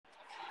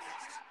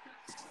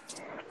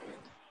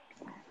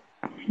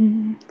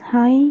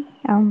Hi,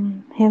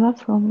 I'm Heba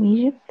from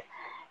Egypt,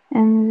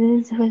 and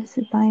this is the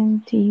first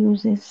time to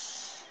use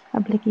this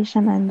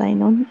application, and I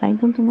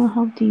don't know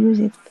how to use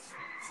it.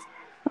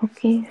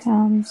 Okay,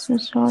 I'm so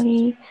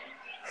sorry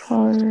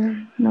for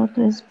not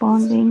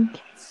responding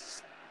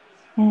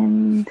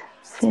and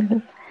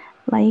feel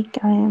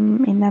like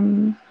I'm in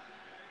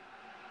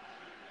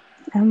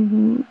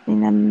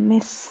a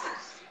mess.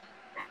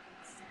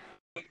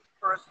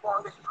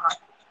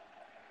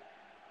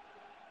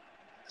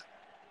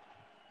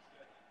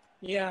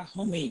 Yeah,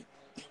 homie.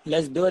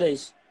 Let's do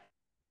this.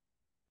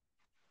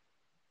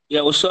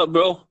 Yeah, what's up,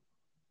 bro?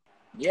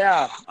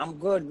 Yeah, I'm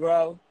good,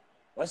 bro.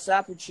 What's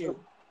up with you?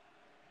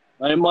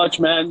 Not much,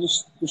 man.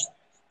 Just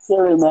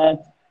chilling, man.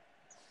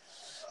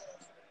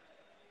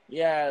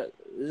 Yeah,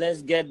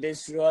 let's get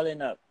this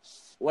rolling up.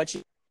 What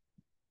you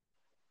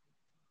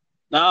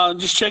Now I'm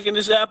just checking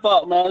this app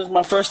out, man. This is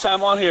my first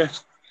time on here.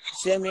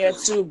 same here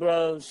too,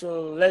 bro.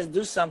 So let's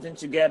do something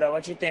together.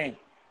 What you think?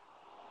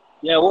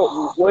 Yeah,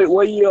 where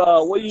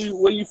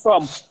you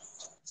from?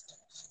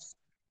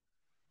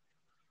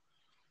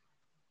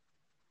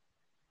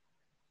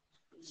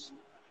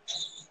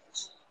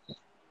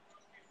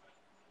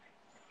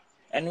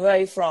 And where are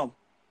you from?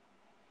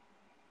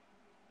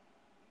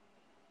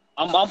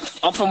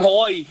 I'm from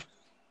Hawaii.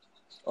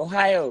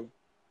 Ohio.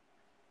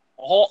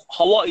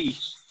 Hawaii.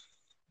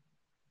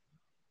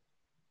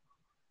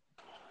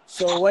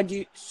 So what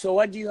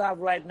do you have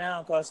right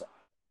now? Cause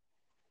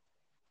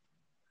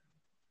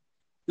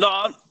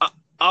No,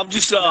 I'm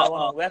just I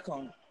want to work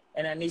on,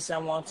 and I need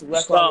someone to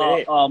work just on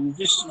with it.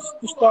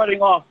 just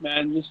starting off,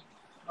 man. Just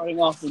starting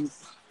off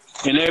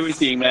in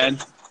everything, man.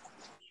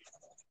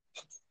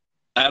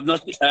 I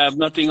have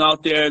nothing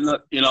out there.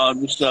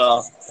 I'm just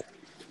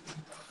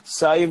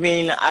So you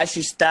mean I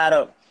should start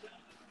up?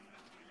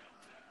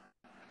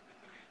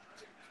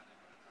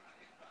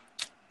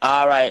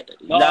 All right.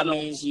 no, That no,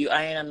 means you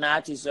ain't an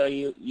artist, or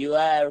you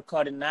are a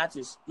recording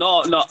artist.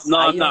 no, no, no.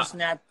 Are I'm you on not.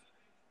 Snap?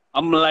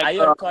 I'm like Are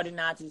you a recording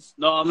artist?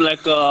 no, I'm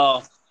like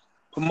a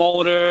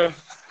promoter.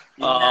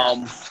 You're not.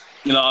 Um,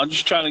 I'm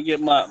just trying to get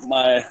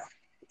my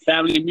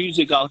family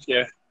music out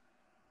there.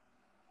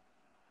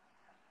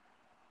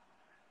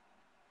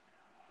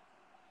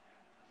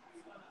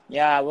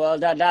 Yeah, well,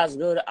 that's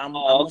good. I'm Oh,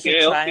 also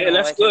okay, trying okay, on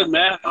that's working good,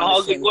 man. on the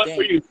How's it same going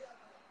for thing. you?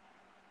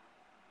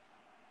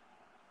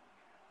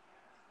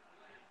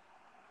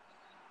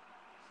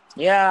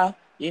 Yeah,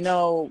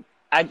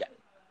 I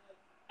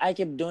I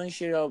keep doing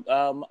shit up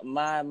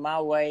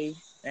my way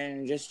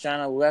and just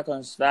trying to work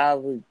on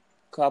stuff with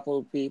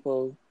couple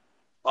people.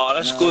 Oh,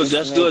 that's good.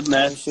 Just to That's good,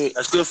 man. make shit.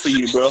 That's good for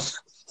you, bro.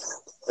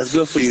 That's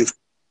good for you.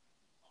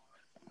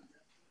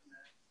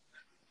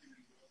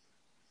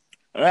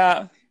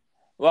 Yeah.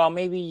 Well,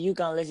 maybe you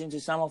can listen to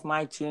some of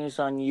my tunes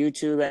on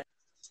YouTube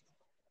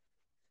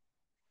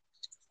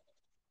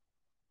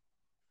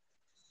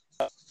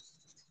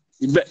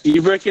and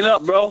You breaking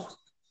up, bro?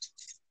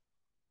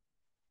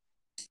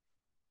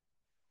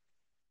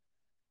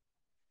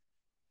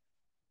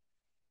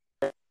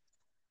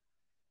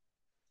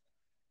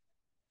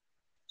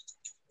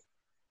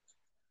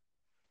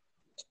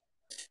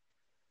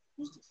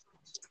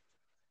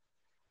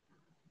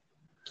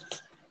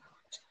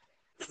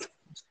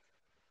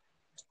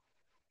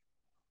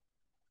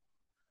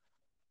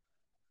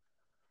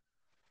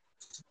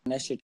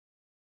 that shit.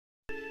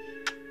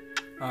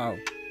 Oh,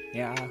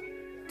 yeah.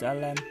 Tell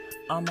them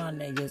all my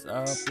niggas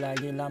up like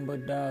the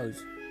Lamborghinis.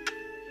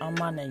 All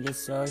my niggas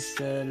so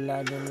straight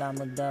like the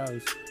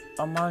Lamborghinis.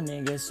 All my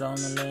niggas on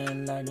the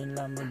lane like the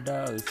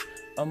Lamborghinis.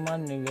 All my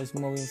niggas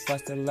moving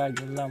faster like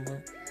the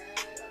Lambo.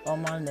 All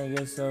my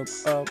niggas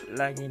up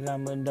like the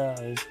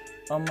Lamborghinis.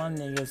 All my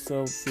niggas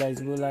so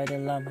flexible like the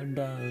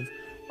Lamborghinis.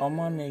 All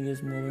my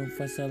niggas moving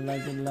faster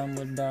like the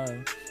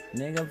Lamborghinis.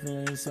 Nigga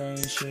feeling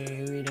saying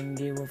shit, we don't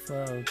give a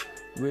fuck.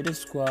 With the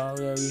squad,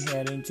 yeah, we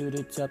heading to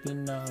the top, you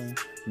know.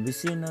 We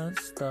see no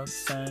stop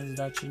signs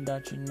that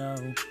you know.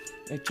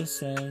 It's just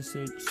sense,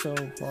 it's so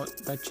hot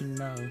that you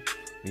know.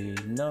 We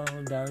know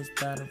that we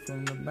started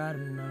from the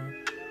bottom now.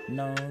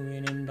 No,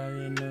 we didn't know,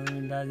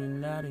 it doesn't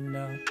matter,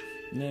 no.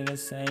 Niggas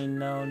say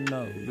no,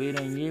 no, we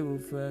don't give a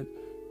fuck.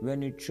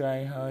 When you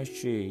try hard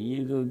shit,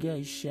 you go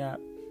get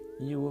shot.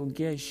 You will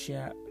get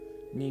shot.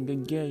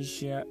 Nigga get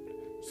shot.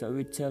 So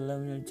we tell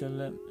them,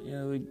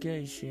 yeah, we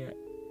get shot.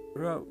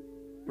 Bro,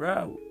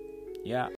 yeah.